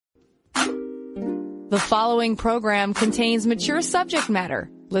The following program contains mature subject matter.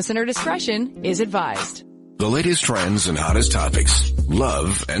 Listener discretion is advised. The latest trends and hottest topics,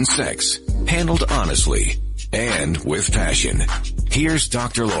 love and sex, handled honestly and with passion. Here's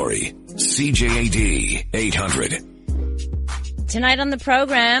Dr. Lori, CJAD 800. Tonight on the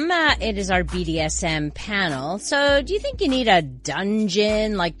program, it is our BDSM panel. So do you think you need a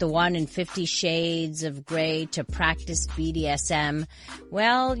dungeon like the one in 50 Shades of Grey to practice BDSM?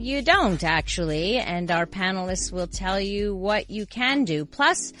 Well, you don't actually, and our panelists will tell you what you can do.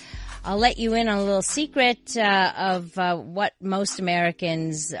 Plus, I'll let you in on a little secret of what most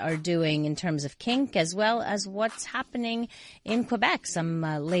Americans are doing in terms of kink, as well as what's happening in Quebec. Some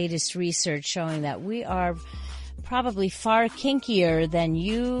latest research showing that we are probably far kinkier than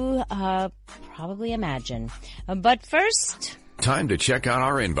you probably imagine. But first, time to check out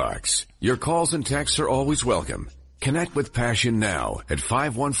our inbox. Your calls and texts are always welcome. Connect with Passion now at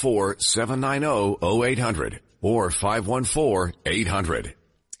 514-790-0800 or 514-800.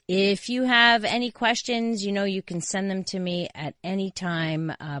 If you have any questions, you know you can send them to me at any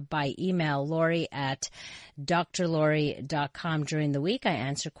time by email, Lori at drlori.com during the week. I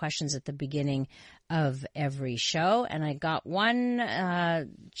answer questions at the beginning of every show, and I got one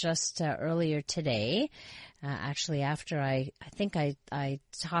just earlier today, actually after I think I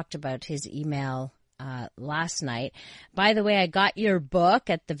talked about his email last night. By the way, I got your book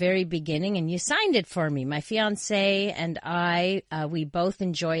at the very beginning, and you signed it for me. My fiance and I, we both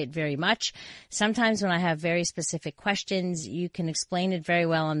enjoy it very much. Sometimes when I have very specific questions, you can explain it very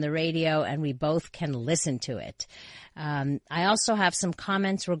well on the radio, and we both can listen to it. I also have some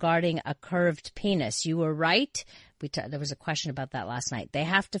comments regarding a curved penis. You were right. There was a question about that last night. They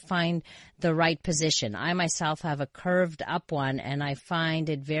have to find the right position. I myself have a curved up one, and I find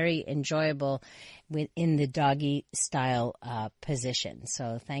it very enjoyable in the doggy style position.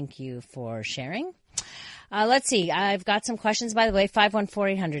 So thank you for sharing. Let's see. I've got some questions, by the way.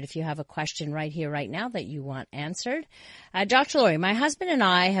 514-800 if you have a question right here, right now that you want answered. Dr. Lori, my husband and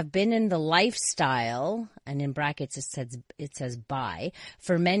I have been in the lifestyle, and in brackets it says bi,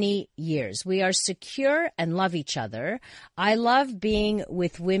 for many years. We are secure and love each other. I love being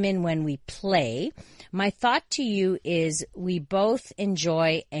with women when we play. My thought to you is we both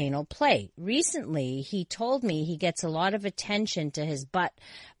enjoy anal play. Recently, he told me he gets a lot of attention to his butt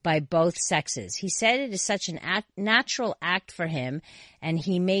by both sexes. He said it is such a natural act for him, and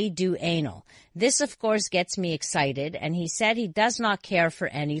he may do anal. This, of course, gets me excited, and he said he does not care for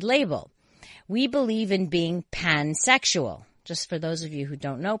any label. We believe in being pansexual. Just for those of you who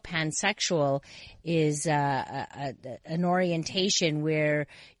don't know, pansexual is an orientation where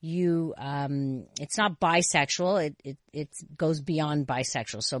you it's not bisexual. It goes beyond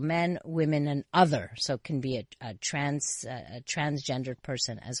bisexual. So men, women, and other. So it can be a transgendered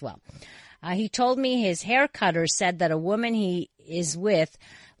person as well. He told me his hair cutter said that a woman he is with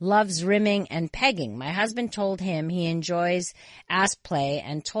loves rimming and pegging. My husband told him he enjoys ass play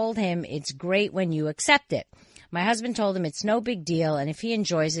and told him it's great when you accept it. My husband told him it's no big deal, and if he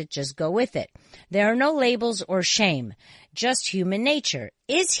enjoys it, just go with it. There are no labels or shame, just human nature.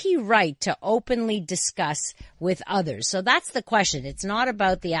 Is he right to openly discuss with others? So that's the question. It's not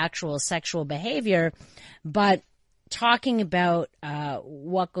about the actual sexual behavior, but talking about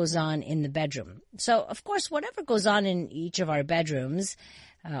what goes on in the bedroom. So, of course, whatever goes on in each of our bedrooms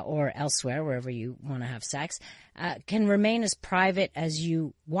or elsewhere, wherever you want to have sex, can remain as private as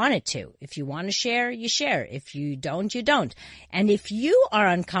you want it to. If you want to share, you share. If you don't, you don't. And if you are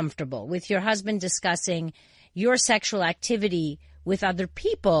uncomfortable with your husband discussing your sexual activity with other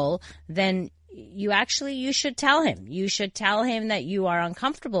people, then you should tell him. You should tell him that you are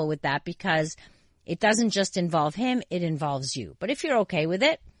uncomfortable with that because it doesn't just involve him, it involves you. But if you're okay with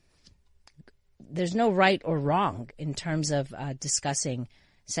it, there's no right or wrong in terms of discussing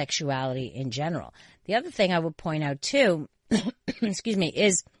sexuality in general. The other thing I would point out too, excuse me,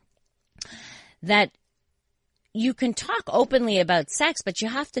 is that you can talk openly about sex, but you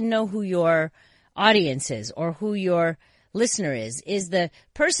have to know who your audience is or who your listener is. Is the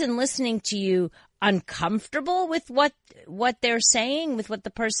person listening to you uncomfortable with what they're saying, with what the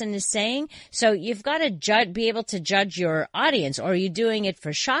person is saying? So you've got to be able to judge your audience. Or are you doing it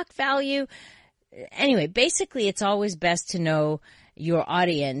for shock value? Anyway, basically, it's always best to know your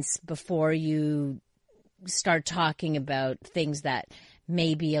audience before you start talking about things that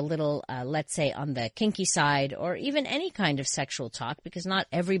may be a little, let's say, on the kinky side, or even any kind of sexual talk, because not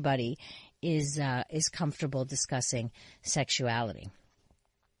everybody is comfortable discussing sexuality.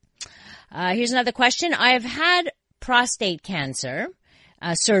 Here's another question. I have had prostate cancer.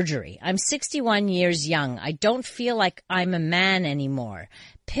 surgery. I'm 61 years young. I don't feel like I'm a man anymore.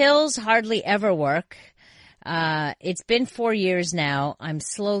 Pills hardly ever work. It's been 4 years now. I'm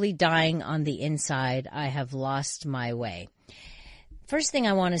slowly dying on the inside. I have lost my way. First thing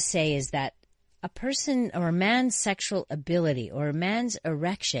I want to say is that a person or a man's sexual ability or a man's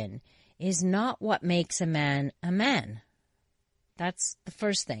erection is not what makes a man a man. That's the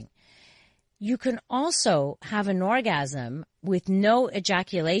first thing. You can also have an orgasm with no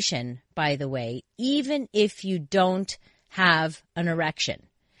ejaculation, by the way, even if you don't have an erection.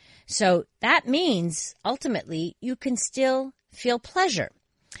 So that means ultimately you can still feel pleasure.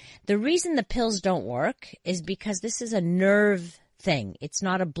 The reason the pills don't work is because this is a nerve thing. It's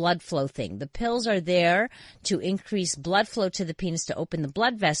not a blood flow thing. The pills are there to increase blood flow to the penis to open the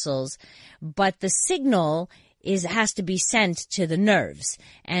blood vessels, but the signal has to be sent to the nerves.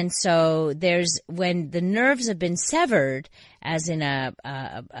 And so when the nerves have been severed, as in a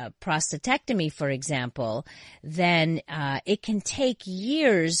prostatectomy, for example, then it can take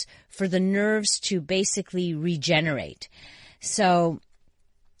years for the nerves to basically regenerate. So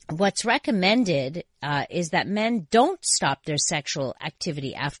what's recommended is that men don't stop their sexual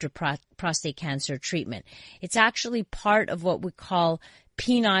activity after prostate cancer treatment. It's actually part of what we call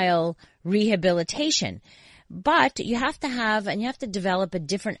penile rehabilitation. But you have to develop a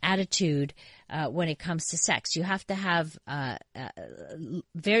different attitude when it comes to sex. You have to have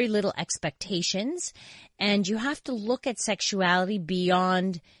very little expectations, and you have to look at sexuality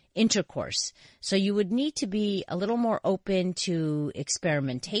beyond intercourse. So you would need to be a little more open to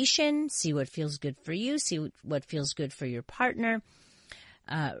experimentation, see what feels good for you, see what feels good for your partner,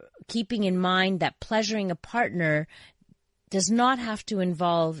 keeping in mind that pleasuring a partner does not have to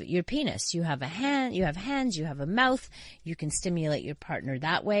involve your penis. You have hands, you have a mouth. You can stimulate your partner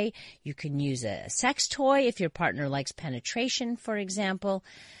that way. You can use a sex toy if your partner likes penetration, for example.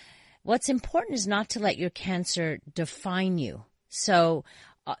 What's important is not to let your cancer define you. So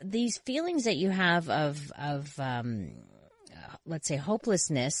these feelings that you have of let's say,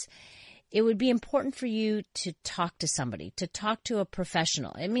 hopelessness, it would be important for you to talk to somebody, to talk to a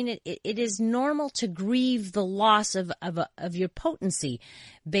professional. I mean, it is normal to grieve the loss of your potency,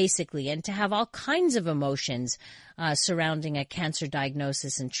 basically, and to have all kinds of emotions surrounding a cancer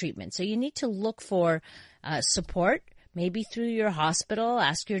diagnosis and treatment. So you need to look for support, maybe through your hospital,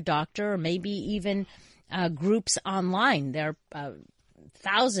 ask your doctor, or maybe even groups online. There are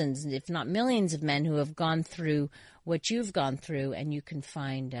thousands, if not millions, of men who have gone through what you've gone through, and you can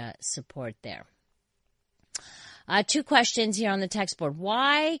find support there. 2 questions here on the text board.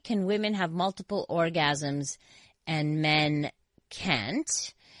 Why can women have multiple orgasms and men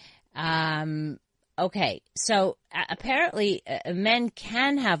can't? Okay, so apparently men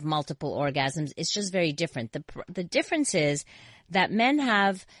can have multiple orgasms. It's just very different. The difference is that men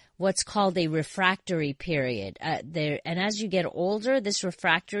have what's called a refractory period. And as you get older, this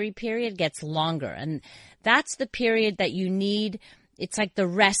refractory period gets longer. And that's the period that you need. It's like the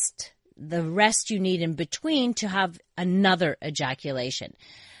rest you need in between to have another ejaculation.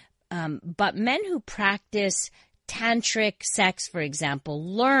 But men who practice tantric sex, for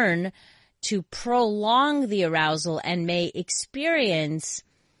example, learn to prolong the arousal and may experience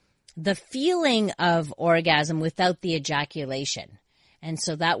the feeling of orgasm without the ejaculation. And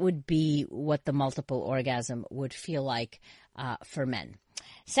so that would be what the multiple orgasm would feel like for men.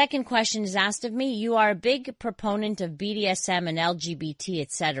 Second question is asked of me. You are a big proponent of BDSM and LGBT,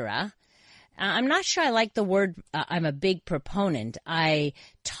 etc. I'm not sure I like the word I'm a big proponent. I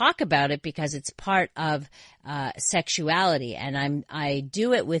talk about it because it's part of sexuality, and I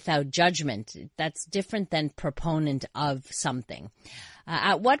do it without judgment. That's different than proponent of something.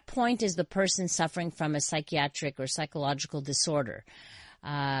 At what point is the person suffering from a psychiatric or psychological disorder?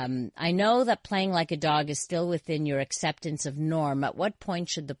 I know that playing like a dog is still within your acceptance of norm. At what point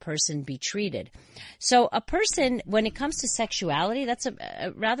should the person be treated? So a person, when it comes to sexuality, that's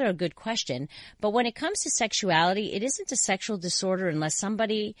rather a good question. But when it comes to sexuality, it isn't a sexual disorder unless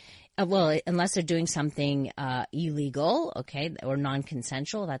somebody, unless they're doing something illegal, okay, or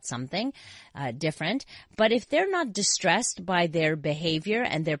non-consensual. That's something different. But if they're not distressed by their behavior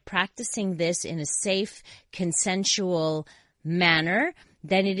and they're practicing this in a safe, consensual manner,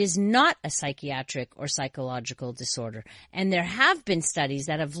 then it is not a psychiatric or psychological disorder. And there have been studies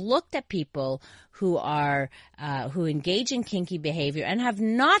that have looked at people who engage in kinky behavior and have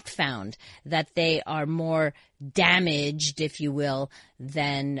not found that they are more damaged, if you will,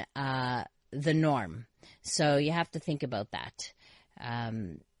 than the norm. So you have to think about that.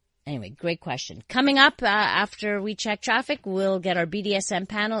 Anyway, great question. Coming up after we check traffic, we'll get our BDSM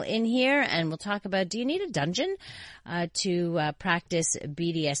panel in here and we'll talk about, do you need a dungeon to practice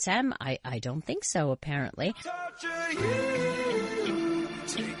BDSM? I don't think so, apparently.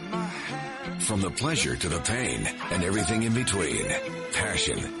 From the pleasure to the pain and everything in between.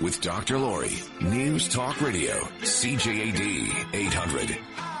 Passion with Dr. Lori. News Talk Radio. CJAD 800.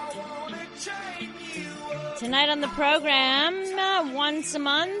 Tonight on the program, once a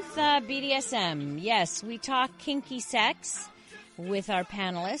month, BDSM. Yes, we talk kinky sex with our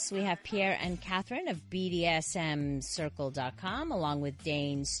panelists. We have Pierre and Catherine of BDSMcircle.com, along with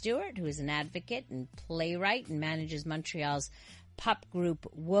Dane Stewart, who is an advocate and playwright and manages Montreal's pup group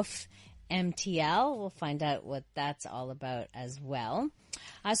Woof MTL. We'll find out what that's all about as well.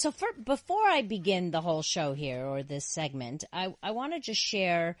 Before I begin the whole show here, or this segment, I want to just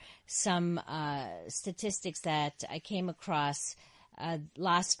share some statistics that I came across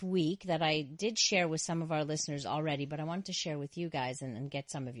last week that I did share with some of our listeners already, but I wanted to share with you guys and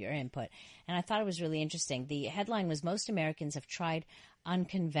get some of your input. And I thought it was really interesting. The headline was, "Most Americans have tried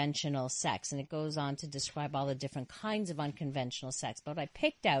unconventional sex," and it goes on to describe all the different kinds of unconventional sex. But what I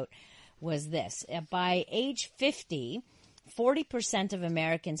picked out was this. By age 50, 40% of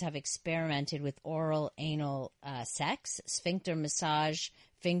Americans have experimented with oral anal sex, sphincter massage,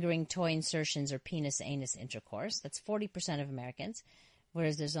 fingering, toy insertions, or penis-anus intercourse. That's 40% of Americans,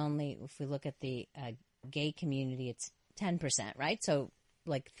 whereas there's only, if we look at the gay community, it's 10%, right? So,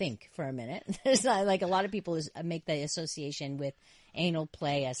 think for a minute. There's not, a lot of people make the association with anal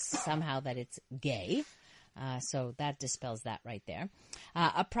play as somehow that it's gay. So that dispels that right there.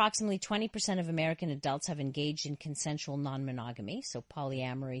 Approximately 20% of American adults have engaged in consensual non-monogamy, so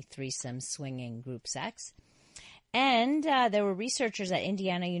polyamory, threesome, swinging, group sex. And there were researchers at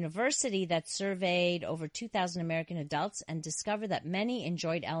Indiana University that surveyed over 2,000 American adults and discovered that many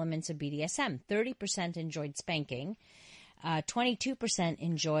enjoyed elements of BDSM. 30% enjoyed spanking. 22%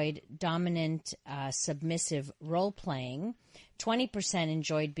 enjoyed dominant, submissive role-playing. 20%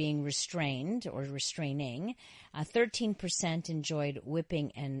 enjoyed being restrained or restraining. 13% enjoyed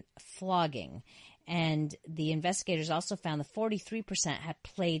whipping and flogging. And the investigators also found that 43% had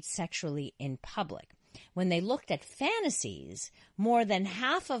played sexually in public. When they looked at fantasies, more than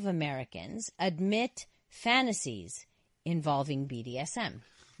half of Americans admit fantasies involving BDSM.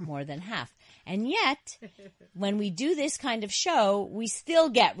 More than half. And yet, when we do this kind of show, we still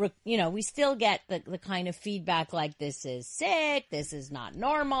get, the kind of feedback like, this is sick, this is not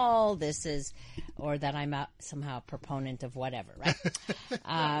normal, or that I'm somehow a proponent of whatever, right? It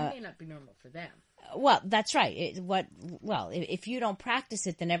may not be normal for them. Well, that's right. If you don't practice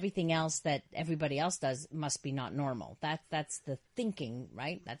it, then everything else that everybody else does must be not normal. That's the thinking,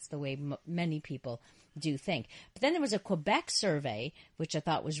 right? That's the way many people do think. But then there was a Quebec survey, which I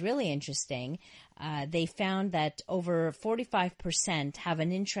thought was really interesting. They found that over 45% have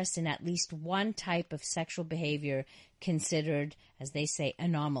an interest in at least one type of sexual behavior considered, as they say,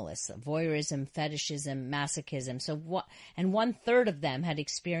 anomalous: voyeurism, fetishism, masochism. And 1/3 of them had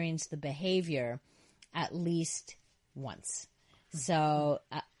experienced the behavior at least once. So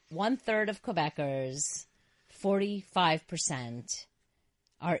 1/3 of Quebecers, 45%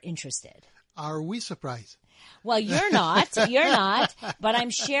 are interested. Are we surprised? Well, you're not, but I'm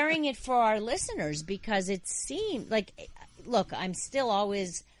sharing it for our listeners because it seemed look, I'm still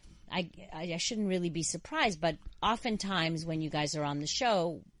always, I shouldn't really be surprised, but oftentimes when you guys are on the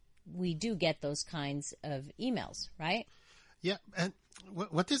show, we do get those kinds of emails, right? Yeah, and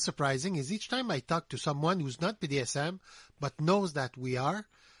what is surprising is each time I talk to someone who's not BDSM but knows that we are,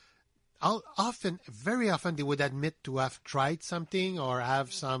 very often they would admit to have tried something or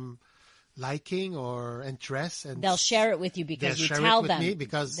have some liking or interest, and they'll share it with you because you tell them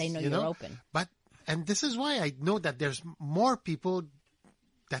because they know you're open. And this is why I know that there's more people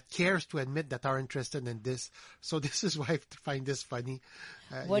that cares to admit that are interested in this. So this is why I find this funny.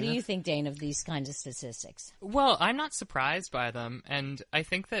 What do you think, Dane, of these kinds of statistics? Well, I'm not surprised by them, and I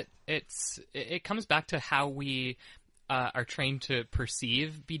think that it comes back to how we are trained to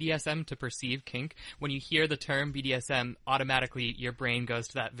perceive BDSM, to perceive kink. When you hear the term BDSM, automatically your brain goes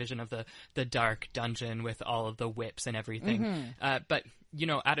to that vision of the dark dungeon with all of the whips and everything. Mm-hmm. But,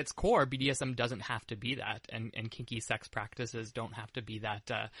 at its core, BDSM doesn't have to be that, and kinky sex practices don't have to be that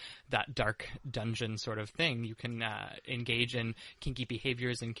dark dungeon sort of thing. You can engage in kinky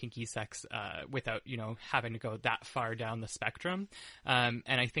behaviors and kinky sex without, having to go that far down the spectrum. And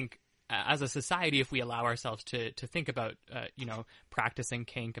I think as a society, if we allow ourselves to think about, practicing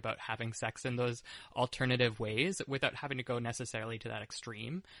kink, about having sex in those alternative ways without having to go necessarily to that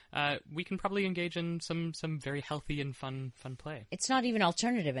extreme, we can probably engage in some very healthy and fun play. It's not even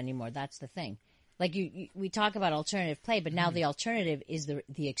alternative anymore. That's the thing. Like we talk about alternative play, but now the alternative is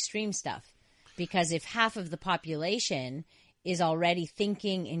the extreme stuff. Because if half of the population is already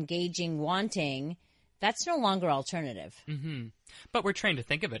thinking, engaging, wanting, that's no longer alternative. Mm-hmm. But we're trained to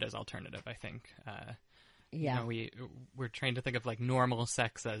think of it as alternative, I think. Yeah. We're trained to think of like normal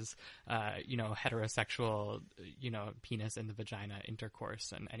sex as, heterosexual, penis in the vagina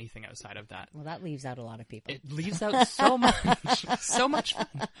intercourse, and anything outside of that. Well, that leaves out a lot of people. It leaves out so much, so much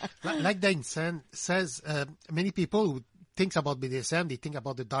fun. Like Dane says, many people who think about BDSM, they think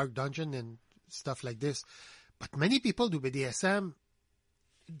about the dark dungeon and stuff like this. But many people do BDSM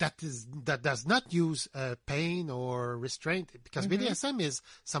that does not use pain or restraint, because BDSM is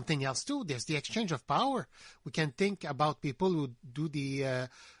something else too. There's the exchange of power. We can think about people who do the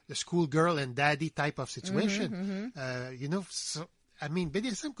schoolgirl and daddy type of situation. So I mean,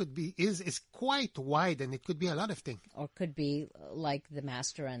 BDSM is quite wide, and it could be a lot of things. Or could be like the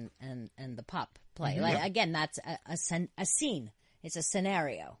master and the pup play. Like again, that's a scene. It's a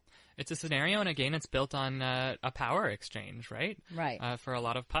scenario. It's a scenario, and again, it's built on a power exchange, right? Right. For a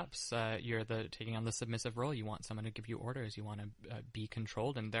lot of pups, you're taking on the submissive role. You want someone to give you orders. You want to be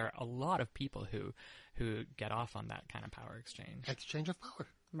controlled, and there are a lot of people who get off on that kind of power exchange. Exchange of power.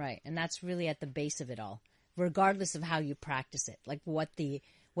 Right, and that's really at the base of it all, regardless of how you practice it. Like what the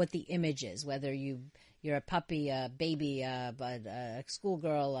image is, whether you're a puppy, a baby, a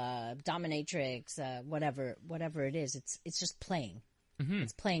schoolgirl, a dominatrix, whatever it is. It's just playing. Mm-hmm.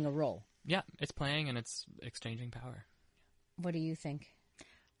 It's playing a role. Yeah, it's playing and it's exchanging power. What do you think?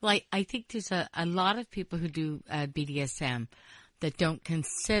 Well, I think there's a lot of people who do BDSM that don't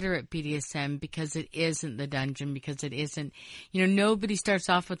consider it BDSM because it isn't the dungeon, because it isn't, nobody starts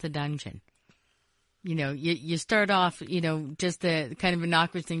off with a dungeon. You start off, just the kind of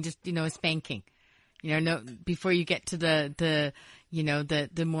innocuous thing, just, a spanking, before you get to the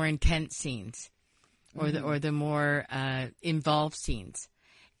more intense scenes. Or the more involved scenes,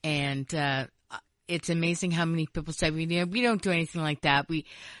 and it's amazing how many people say we don't do anything like that. We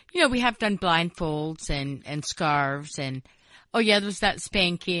have done blindfolds and scarves, and there's that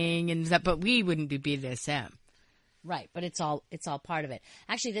spanking and that, but we wouldn't do BDSM. Right, but it's all part of it.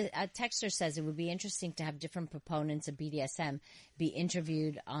 Actually, a texter says it would be interesting to have different proponents of BDSM be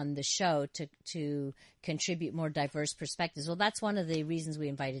interviewed on the show to contribute more diverse perspectives. Well, that's one of the reasons we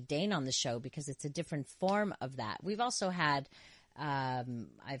invited Dane on the show, because it's a different form of that. We've also had,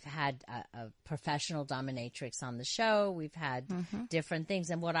 I've had a professional dominatrix on the show. We've had different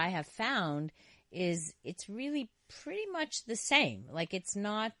things, and what I have found is it's really pretty much the same. Like it's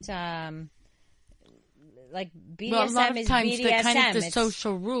not. Like BDSM a lot of times BDSM. the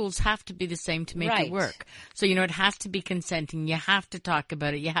social rules have to be the same to make it work. So, it has to be consenting. You have to talk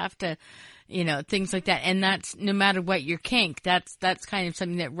about it. You have to, things like that. And that's no matter what your kink, that's kind of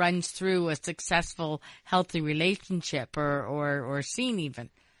something that runs through a successful, healthy relationship or scene even.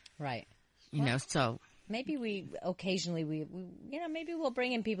 Right. So. Maybe we occasionally, maybe we'll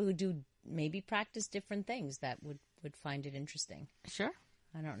bring in people who do maybe practice different things that would find it interesting. Sure.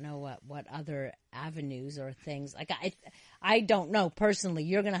 I don't know what other avenues or things. Like I don't know personally.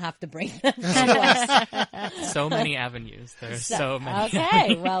 You're going to have to bring them to us. So many avenues. There's so many. Okay,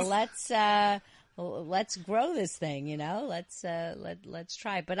 avenues. well let's grow this thing. Let's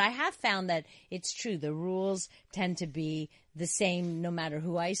try. But I have found that it's true. The rules tend to be the same no matter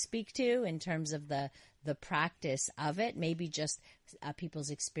who I speak to in terms of the practice of it. Maybe just people's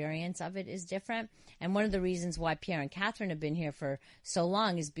experience of it is different. And one of the reasons why Pierre and Catherine have been here for so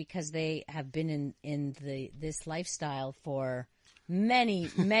long is because they have been in this lifestyle for many,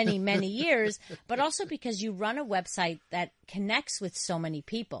 many, many years, but also because you run a website that connects with so many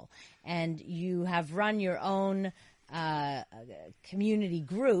people, and you have run your own community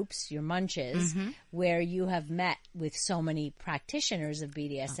groups, your munches, where you have met with so many practitioners of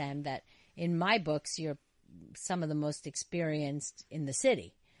BDSM that in my books, you're some of the most experienced in the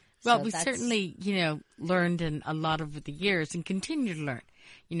city. Well, we certainly, learned a lot over the years and continue to learn.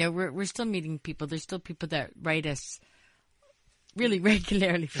 We're still meeting people. There's still people that write us really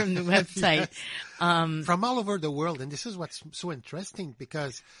regularly from the website. From all over the world. And this is what's so interesting,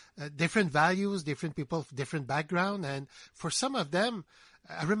 because different values, different people, different background. And for some of them,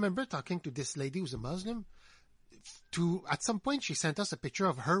 I remember talking to this lady who's a Muslim. At some point, she sent us a picture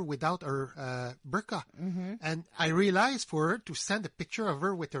of her without her burqa. And I realized for her to send a picture of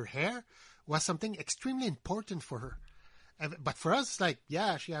her with her hair was something extremely important for her. But for us, like,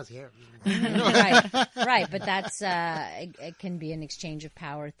 yeah, she has hair. Right. But that's it can be an exchange of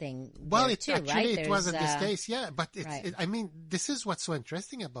power thing. Well, there too, actually, right? it was in this case, yeah. But it's, I mean, this is what's so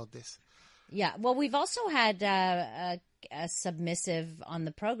interesting about this. Yeah. Well, we've also had a submissive on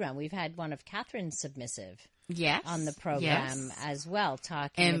the program. We've had one of Catherine's submissive. Yes, on the program as well,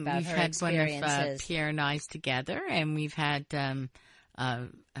 talking about her experiences. And we've had one of Pierre and I's together, and we've had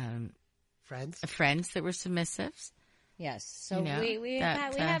friends that were submissives. Yes, so we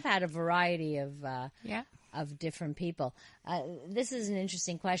have had a variety of different people. This is an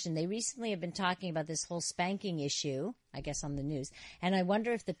interesting question. They recently have been talking about this whole spanking issue, I guess, on the news, and I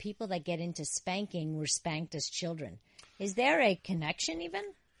wonder if the people that get into spanking were spanked as children. Is there a connection even?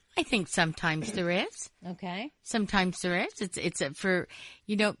 I think sometimes there is. Okay. Sometimes there is. It's for,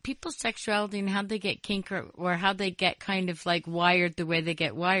 people's sexuality and how they get kink or how they get kind of like wired the way they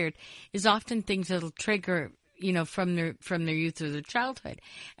get wired is often things that'll trigger, from their youth or their childhood.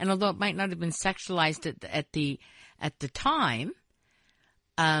 And although it might not have been sexualized at the time,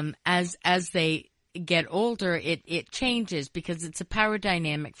 as they get older, it changes because it's a power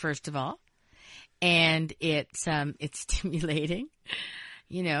dynamic, first of all, and it's stimulating.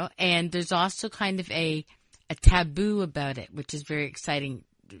 And there's also kind of a taboo about it, which is very exciting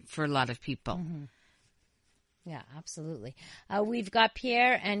for a lot of people. Mm-hmm. Yeah, absolutely. We've got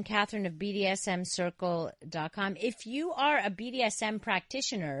Pierre and Catherine of BDSMcircle.com. If you are a BDSM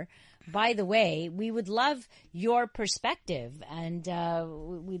practitioner, by the way, we would love your perspective, and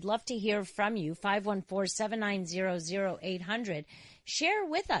we'd love to hear from you. 514-790-0800. Share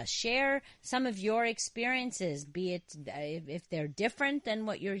with us. Share some of your experiences, be it if they're different than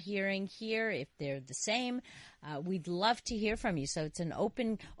what you're hearing here, if they're the same. We'd love to hear from you. So it's an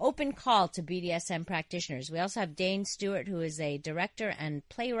open call to BDSM practitioners. We also have Dane Stewart, who is a director and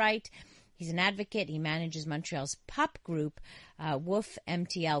playwright. He's an advocate. He manages Montreal's pop group, Woof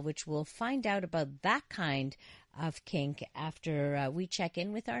MTL, which we'll find out about that kind of kink after we check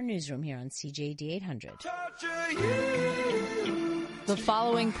in with our newsroom here on CJD 800. The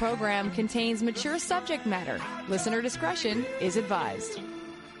following program contains mature subject matter. Listener discretion is advised.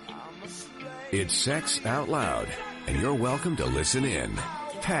 It's Sex Out Loud, and you're welcome to listen in.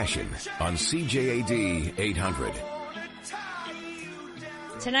 Passion on CJAD 800.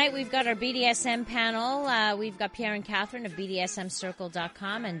 Tonight we've got our BDSM panel. We've got Pierre and Catherine of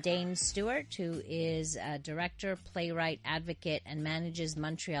BDSMcircle.com and Dane Stewart, who is a director, playwright, advocate, and manages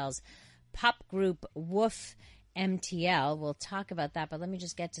Montreal's pop group Woof MTL. We'll talk about that, but let me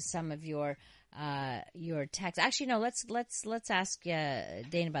just get to some of your text. Actually, no. Let's ask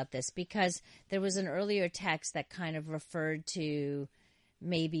Dane about this, because there was an earlier text that kind of referred to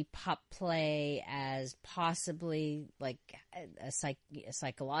maybe pop play as possibly like a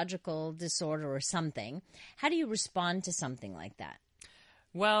psychological disorder or something. How do you respond to something like that?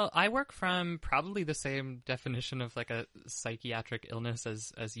 Well, I work from probably the same definition of like a psychiatric illness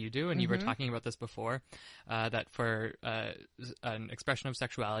as you do, and you were talking about this before, that for an expression of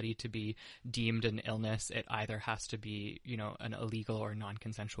sexuality to be deemed an illness, it either has to be, an illegal or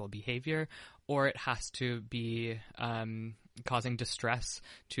non-consensual behavior, or it has to be causing distress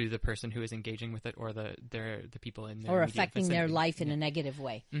to the person who is engaging with it, or the people in their or affecting vicinity. Their life in a negative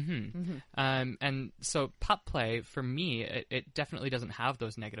way. And so pop play, for me, it definitely doesn't have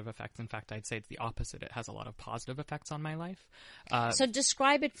those negative effects. In fact, I'd say it's the opposite. It has a lot of positive effects on my life. So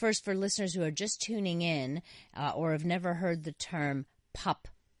describe it first for listeners who are just tuning in or have never heard the term pop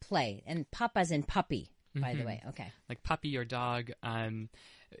play. And pop as in puppy, by the way. Okay. Like puppy or dog.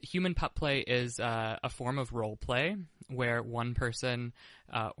 Human pup play is a form of role play where one person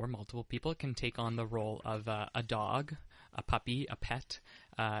or multiple people can take on the role of a dog, a puppy, a pet,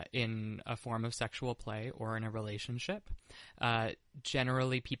 in a form of sexual play or in a relationship.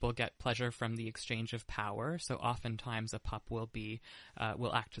 Generally, people get pleasure from the exchange of power. So oftentimes a pup will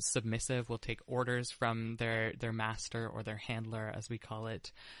act as submissive, will take orders from their master or their handler, as we call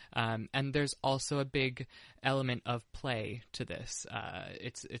it. And there's also a big element of play to this.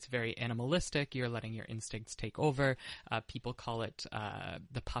 It's very animalistic. You're letting your instincts take over. People call it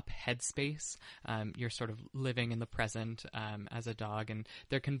the pup headspace. You're sort of living in the present as a dog, and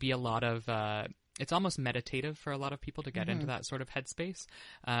there can be a lot of it's almost meditative for a lot of people to get into that sort of headspace.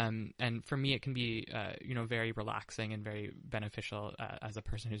 And for me, it can be, very relaxing and very beneficial as a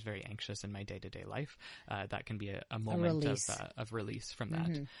person who's very anxious in my day-to-day life. That can be a moment of release from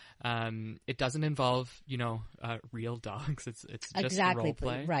that. It doesn't involve, real dogs. It's just exactly role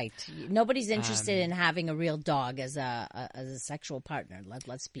play. Right. Nobody's interested in having a real dog as a sexual partner.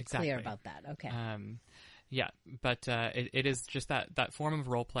 Let's be clear about that. Okay. Yeah, but it is just that form of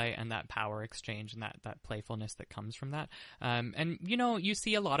role play and that power exchange and that playfulness that comes from that. And, you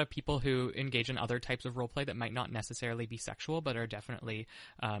see a lot of people who engage in other types of role play that might not necessarily be sexual, but are definitely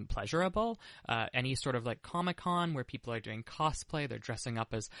pleasurable. Any sort of like Comic-Con where people are doing cosplay, they're dressing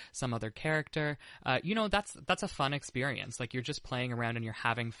up as some other character. That's a fun experience. Like, you're just playing around and you're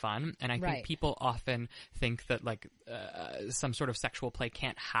having fun. And I think people often think that like some sort of sexual play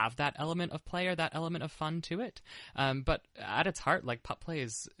can't have that element of play or that element of fun to it. But at its heart, like, pup play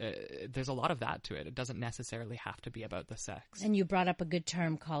is, there's a lot of that to it. It doesn't necessarily have to be about the sex. And you brought up a good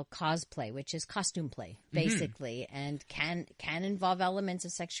term called cosplay, which is costume play, basically, and can involve elements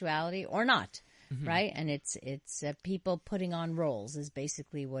of sexuality or not, right? And it's people putting on roles is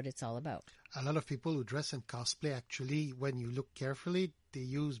basically what it's all about. A lot of people who dress in cosplay, actually, when you look carefully, they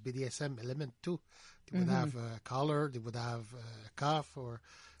use BDSM element too. They would have a collar, they would have a cuff or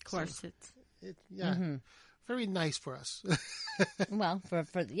corsets. Very nice for us. Well, for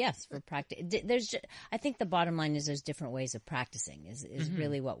practice. I think the bottom line is there's different ways of practicing. Is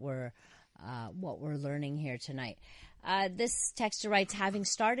really what we're learning here tonight. This texter writes, having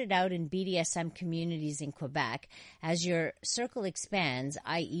started out in BDSM communities in Quebec, as your circle expands,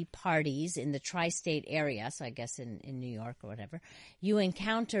 i.e. parties in the tri-state area, so I guess in New York or whatever, you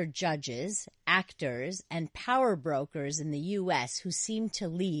encounter judges, actors, and power brokers in the U.S. who seem to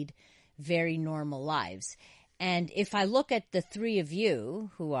lead very normal lives. And if I look at the three of you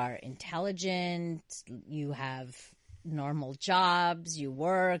who are intelligent, you have normal jobs, you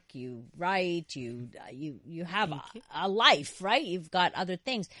work, you write, you have a life, right? You've got other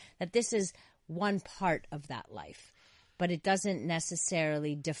things, that this is one part of that life, but it doesn't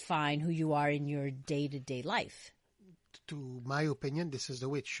necessarily define who you are in your day-to-day life. To my opinion, this is the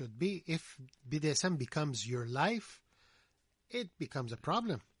way it should be. If BDSM becomes your life, it becomes a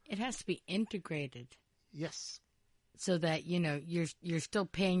problem. It has to be integrated. Yes. So that, you're still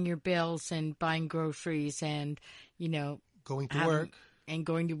paying your bills and buying groceries and, going to work. And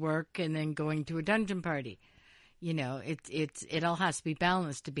going to work and then going to a dungeon party. It all has to be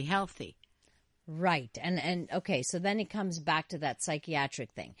balanced to be healthy. Right. And okay, so then it comes back to that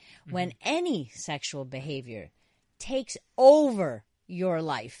psychiatric thing. When any sexual behavior takes over your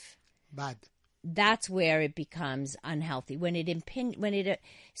life, bad. That's where it becomes unhealthy. When it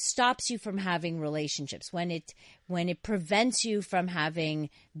stops you from having relationships, when it prevents you from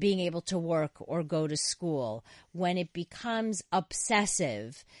being able to work or go to school, when it becomes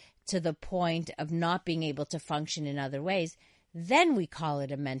obsessive to the point of not being able to function in other ways, then we call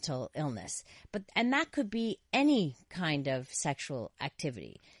it a mental illness. And that could be any kind of sexual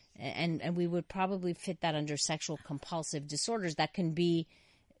activity. And we would probably fit that under sexual compulsive disorders that can be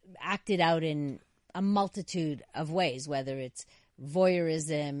acted out in a multitude of ways, whether it's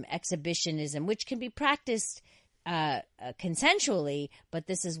voyeurism, exhibitionism, which can be practiced consensually, but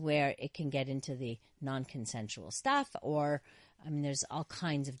this is where it can get into the non-consensual stuff, or, there's all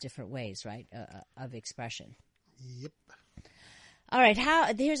kinds of different ways, right, of expression. Yep. All right,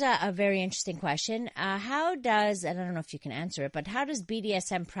 here's a very interesting question. How does, and I don't know if you can answer it, but how does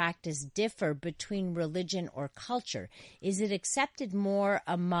BDSM practice differ between religion or culture? Is it accepted more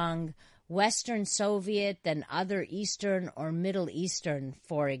among Western Soviet than other Eastern or Middle Eastern,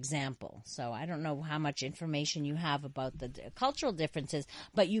 for example? So I don't know how much information you have about the cultural differences,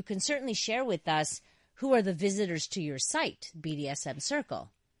 but you can certainly share with us who are the visitors to your site, BDSM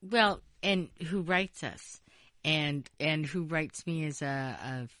Circle. Well, and who writes us. And who writes me as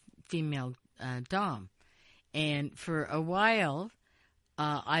a female dom. And for a while,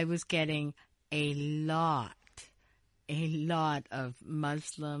 I was getting a lot of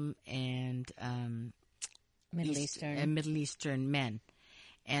Muslim and Middle Eastern men.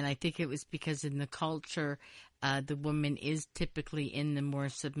 And I think it was because in the culture, the woman is typically in the more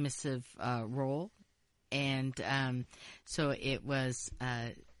submissive role. And so it was...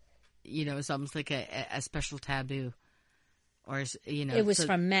 it was almost like a special taboo, or it was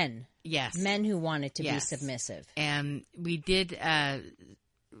from men. Yes, men who wanted to be submissive. And we did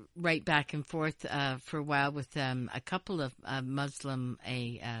write back and forth for a while with a couple of Muslim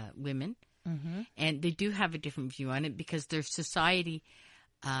women, and they do have a different view on it because their society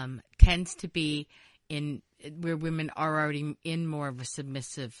tends to be in where women are already in more of a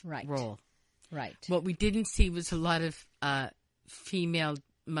submissive role. Right. What we didn't see was a lot of female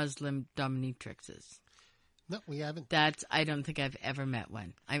Muslim dominatrixes. No, we haven't. I don't think I've ever met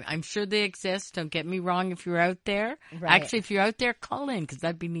one. I'm sure they exist. Don't get me wrong if you're out there. Right. Actually, if you're out there, call in because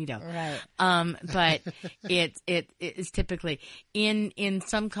that'd be neato. Right. But it is typically in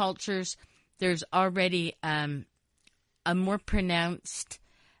some cultures there's already a more pronounced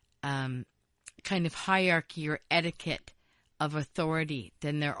kind of hierarchy or etiquette of authority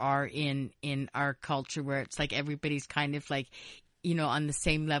than there are in our culture, where it's like everybody's kind of like, on the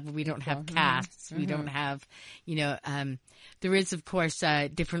same level. We don't have castes. We don't have, there is, of course,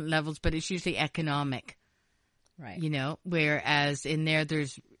 different levels, but it's usually economic. Right. Whereas in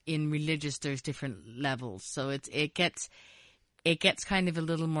religious, there's different levels. So it gets kind of a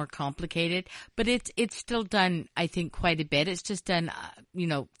little more complicated, but it's still done, I think, quite a bit. It's just done,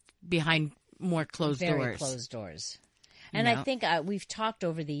 behind more closed doors. Very closed doors. And I think we've talked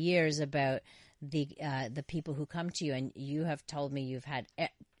over the years about the people who come to you, and you have told me you've had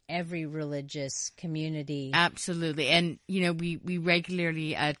every religious community. Absolutely. And, we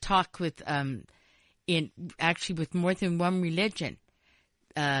regularly talk with, with more than one religion,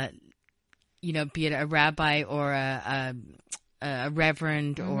 be it a rabbi or a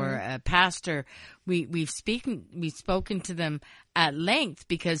reverend or a pastor. We've spoken to them at length,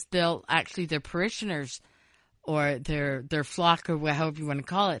 because their parishioners or their flock, or however you want to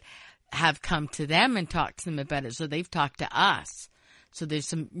call it, have come to them and talked to them about it. So they've talked to us. So there's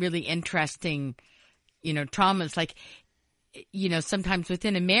some really interesting, traumas. Like, sometimes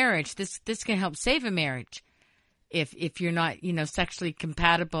within a marriage, this can help save a marriage. If you're not, sexually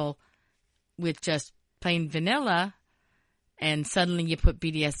compatible with just plain vanilla, and suddenly you put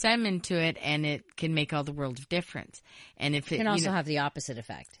BDSM into it, and it can make all the world of difference. And if it can also have the opposite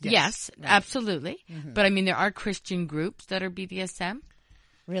effect. Yes, right. Absolutely. Mm-hmm. But I mean, there are Christian groups that are BDSM.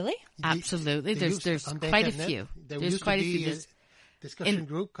 Really? Absolutely. There's quite a few. There's quite a few. Discussion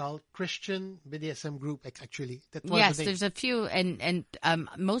group called Christian BDSM group. Actually, there's a few, and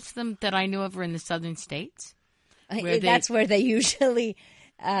most of them that I know of are in the southern states. That's where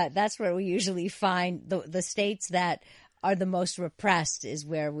we usually find the states that are the most repressed, is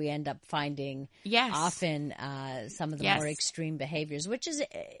where we end up finding often some of the more extreme behaviors, which is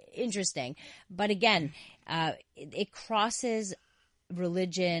interesting. But again, it crosses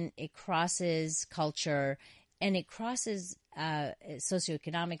religion, it crosses culture, and it crosses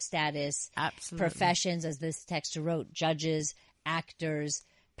socioeconomic status, professions, as this texter wrote, judges, actors,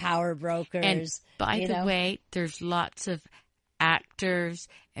 power brokers. And by the way, there's lots of actors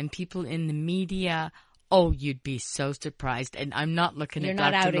and people in the media. Oh, you'd be so surprised. And I'm not looking at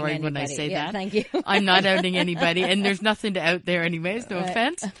Dr. Lori when I say that. Thank you. I'm not outing anybody. And there's nothing to out there anyways, no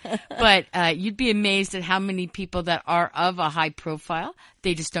offense. But you'd be amazed at how many people that are of a high profile,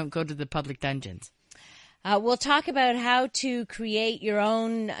 they just don't go to the public dungeons. We'll talk about how to create your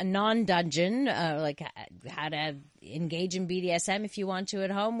own non-dungeon, like how to engage in BDSM if you want to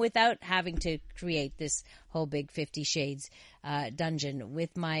at home without having to create this whole big 50 Shades dungeon,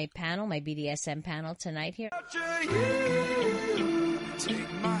 with my BDSM panel tonight here.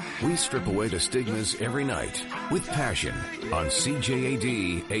 We strip away the stigmas every night with passion on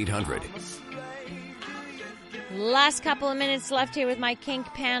CJAD 800. Last couple of minutes left here with my kink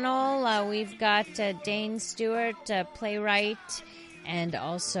panel. We've got Dane Stewart, playwright, and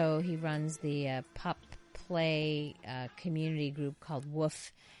also he runs the pup play community group called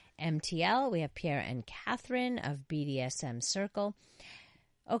Woof MTL. We have Pierre and Catherine of BDSM Circle.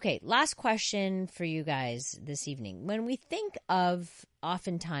 Okay, last question for you guys this evening.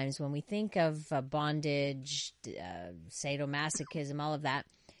 Oftentimes when we think of bondage, sadomasochism, all of that,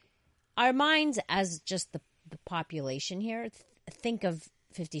 our minds, as just the population here, think of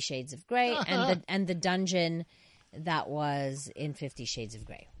 50 Shades of Grey and the dungeon that was in 50 Shades of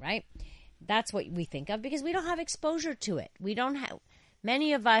Grey, right? That's what we think of, because we don't have exposure to it.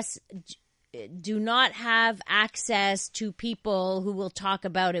 Many of us do not have access to people who will talk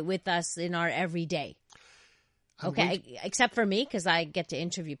about it with us in our everyday. Okay, except for me, because I get to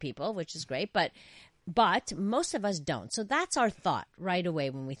interview people, which is great, but most of us don't. So that's our thought right away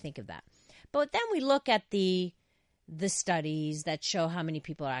when we think of that. But then we look at the studies that show how many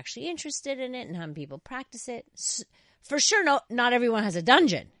people are actually interested in it and how many people practice it. For sure, not everyone has a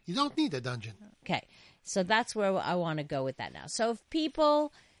dungeon. You don't need a dungeon. Okay, so that's where I want to go with that now. So if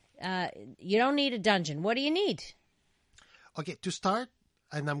people, you don't need a dungeon. What do you need? Okay, to start,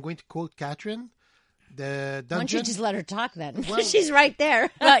 and I'm going to quote Catherine, the dungeon... Why don't you just let her talk then? Well, she's right there.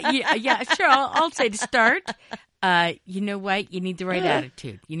 Yeah, sure. I'll say to start, you know what? You need the right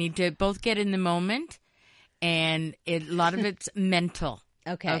attitude. You need to both get in the moment, and a lot of it's mental.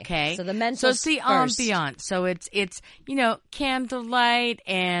 Okay. So the mental. So it's the ambiance. So it's candlelight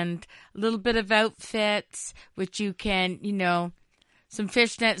and a little bit of outfits, which you can, some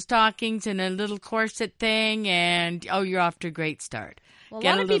fishnet stockings and a little corset thing, and you're off to a great start. Well, a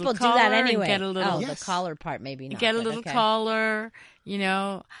lot of people do that anyway. Get a little, the collar part maybe not. Get a little collar,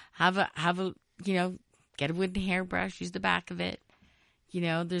 have a get a wooden hairbrush, use the back of it, You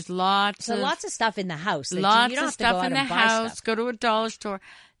know, there's lots of stuff in the house. That lots you don't of have to go stuff out in the and buy house. stuff. Go to a dollar store.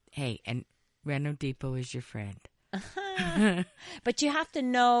 Hey, and Reno Depot is your friend. But you have to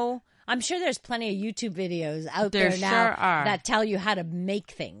know. I'm sure there's plenty of YouTube videos out there now sure are. that tell you how to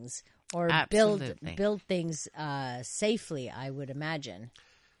make things or Absolutely. build things safely, I would imagine.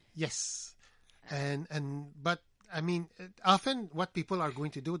 Yes, but I mean, often what people are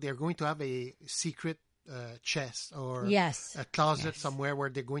going to do, they're going to have a secret chest or a closet somewhere where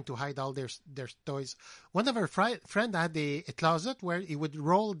they're going to hide all their toys. One of our friend had a closet where he would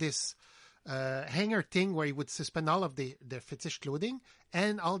roll this hanger thing where he would suspend all of their fetish clothing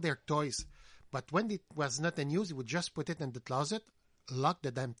and all their toys. But when it was not in use, he would just put it in the closet, lock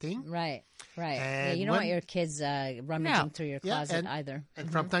the damn thing. Right. And you don't want your kids rummaging through your closet either. And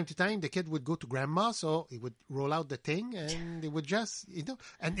from time to time, the kid would go to grandma, so he would roll out the thing, and they would just,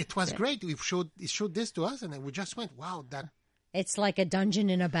 and it was great. He showed this to us, and we just went, wow, that. It's like a dungeon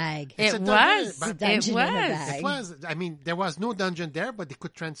in a bag. It was. I mean, there was no dungeon there, but they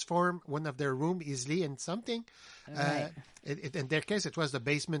could transform one of their room easily in something. Right. In their case, it was the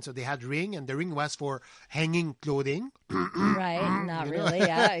basement, so they had ring, and the ring was for hanging clothing. Right, not really.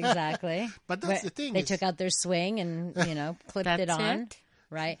 Yeah, exactly. But that's the thing. They took out their swing and, clipped it on.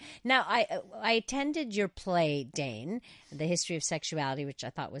 Right. Now, I attended your play, Dane, The History of Sexuality, which I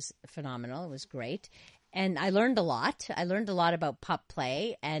thought was phenomenal. It was great. And I learned a lot. I learned a lot about pup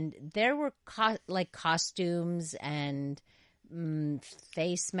play. And there were costumes and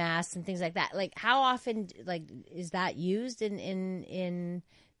face masks and things like that. Like, how often is that used in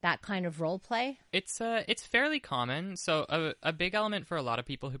that kind of role play? It's fairly common. So a big element for a lot of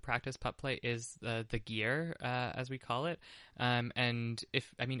people who practice pup play is the gear, as we call it. And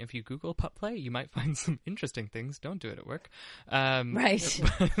if you Google pup play, you might find some interesting things. Don't do it at work. Right.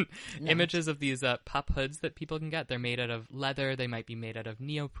 Images of these pup hoods that people can get. They're made out of leather. They might be made out of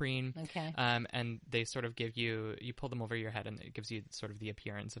neoprene. Okay. And they sort of give you pull them over your head, and it gives you sort of the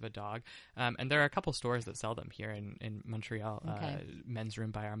appearance of a dog. And there are a couple stores that sell them here in Montreal. Okay. Men's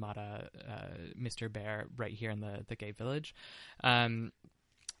Room by Armada, Mr. Bear, right here in the Gay Village.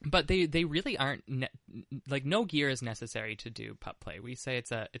 But they really aren't no gear is necessary to do pup play. We say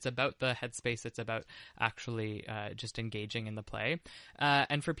it's about the headspace. It's about actually just engaging in the play.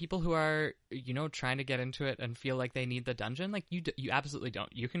 And for people who are trying to get into it and feel like they need the dungeon, like you absolutely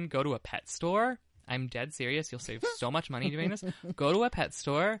don't. You can go to a pet store. I'm dead serious. You'll save so much money doing this. Go to a pet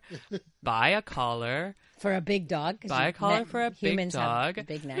store, buy a collar. For a big dog. Buy a collar for a big dog. Have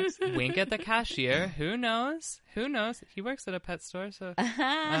big necks. Wink at the cashier. Who knows? He works at a pet store, so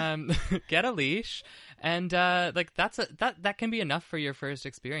get a leash. And that can be enough for your first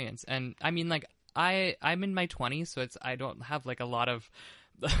experience. And I mean, I'm in my 20s, so I don't have a lot of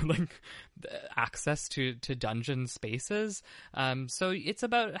access to dungeon spaces. So it's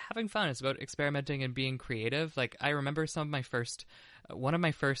about having fun. It's about experimenting and being creative. I remember one of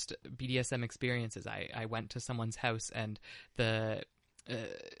my first BDSM experiences. I went to someone's house, and the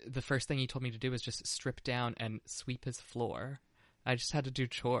first thing he told me to do was just strip down and sweep his floor. I just had to do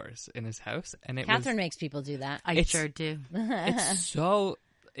chores in his house, and Catherine makes people do that. I sure do.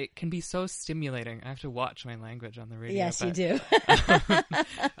 It can be so stimulating. I have to watch my language on the radio. Yes, you do.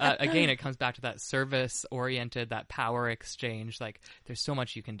 Again, it comes back to that service-oriented, that power exchange. There's so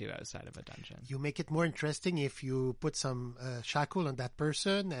much you can do outside of a dungeon. You make it more interesting if you put some shackle on that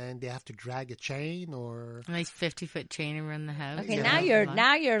person and they have to drag a chain or a nice 50-foot chain around the house. Okay, now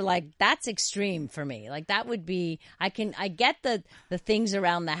you're that's extreme for me. That would be. I get the things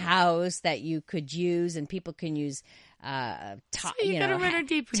around the house that you could use and people can use. Ties,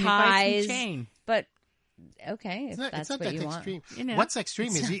 but okay, if it's not what that you extreme. Want. What's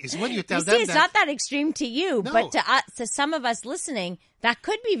extreme is when you tell you them see, it's not that extreme to you, No. but to some of us listening, that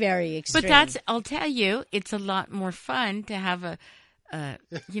could be very extreme. But I'll tell you, it's a lot more fun to have a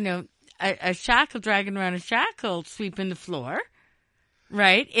shackle dragging around a shackle sweeping the floor.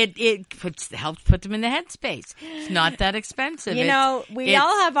 Right, it helps put them in the headspace. It's not that expensive. We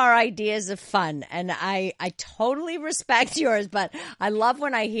all have our ideas of fun, and I totally respect yours. But I love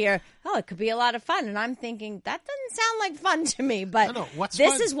when I hear, it could be a lot of fun, and I'm thinking that doesn't sound like fun to me. But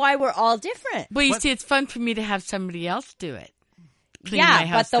this is why we're all different. Well, you see, it's fun for me to have somebody else do it. Yeah,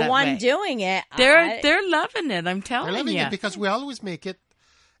 but the one doing it, they're loving it. I'm telling you, they're loving it because we always make it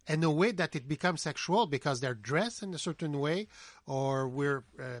in a way that it becomes sexual because they're dressed in a certain way, or we're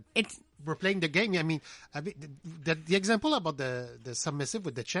we're playing the game. I mean the example about the submissive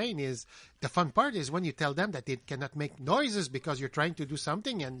with the chain is the fun part is when you tell them that they cannot make noises because you're trying to do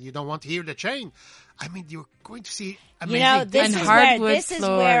something and you don't want to hear the chain. I mean, you're going to see amazing this things. is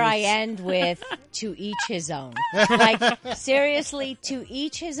where I end with to each his own. Like, seriously, to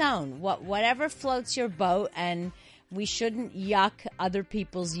each his own. Whatever floats your boat, and we shouldn't yuck other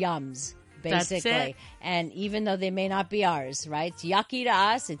people's yums, basically. That's it. And even though they may not be ours, right? It's yucky to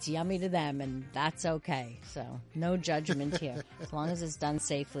us, it's yummy to them, and that's okay. So, no judgment here. As long as it's done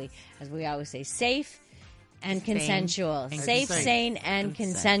safely. As we always say, safe and consensual. Safe, sane, and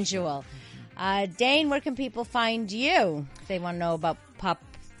consensual. Dane, where can people find you if they want to know about pup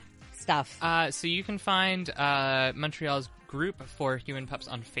stuff? So you can find Montreal's group for human pups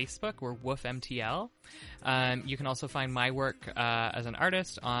on Facebook. We're WoofMTL. You can also find my work as an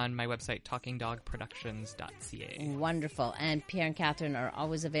artist on my website, talkingdogproductions.ca. Wonderful. And Pierre and Catherine are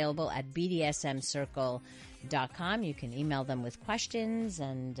always available at bdsmcircle.com. You can email them with questions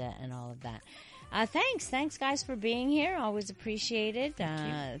and all of that. Thanks guys for being here. Always appreciated.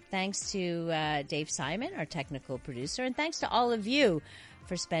 Thanks to Dave Simon, our technical producer, and thanks to all of you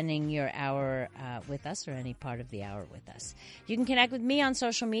for spending your hour with us, or any part of the hour with us. You can connect with me on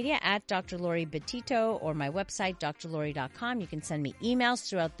social media at Dr. Lori Betito, or my website, drlori.com. You can send me emails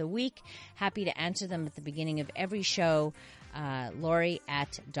throughout the week. Happy to answer them at the beginning of every show. Lori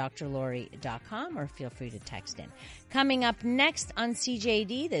at drlori.com, or feel free to text in. Coming up next on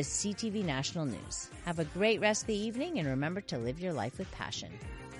CJD, the CTV National News. Have a great rest of the evening, and remember to live your life with passion.